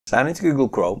Sign into Google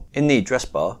Chrome. In the address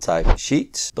bar, type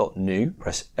sheets.new,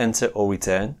 press enter or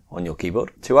return on your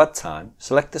keyboard. To add time,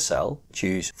 select the cell,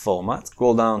 choose format,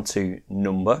 scroll down to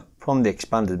number. From the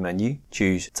expanded menu,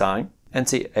 choose time.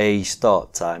 Enter a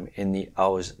start time in the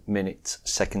hours, minutes,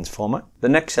 seconds format. The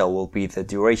next cell will be the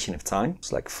duration of time.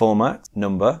 Select format,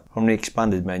 number. From the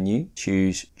expanded menu,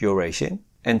 choose duration.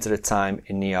 Enter the time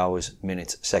in the hours,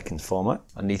 minutes, seconds format.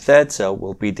 And the third cell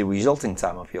will be the resulting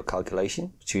time of your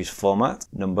calculation. Choose format,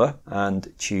 number,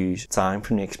 and choose time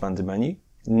from the expanded menu.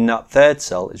 In that third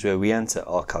cell is where we enter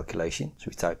our calculation. So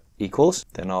we type equals,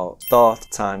 then our start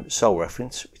time cell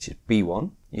reference, which is B1.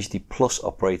 Use the plus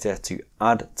operator to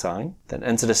add time, then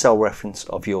enter the cell reference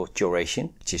of your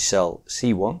duration, which is cell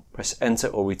C1. Press enter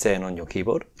or return on your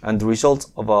keyboard, and the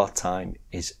result of our time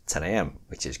is 10 AM,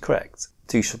 which is correct.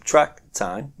 To subtract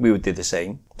time, we would do the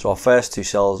same. So our first two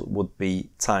cells would be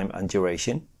time and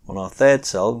duration. On our third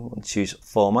cell, we'll choose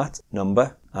format,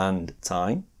 number, and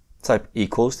time. Type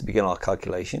equals to begin our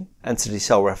calculation. Enter the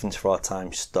cell reference for our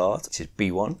time start, which is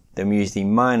B1. Then we use the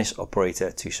minus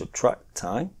operator to subtract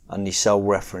time, and the cell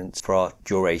reference for our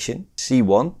duration,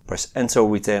 C1. Press enter or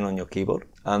return on your keyboard,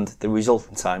 and the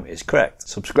resulting time is correct.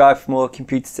 Subscribe for more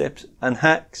computer tips and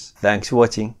hacks. Thanks for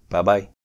watching. Bye bye.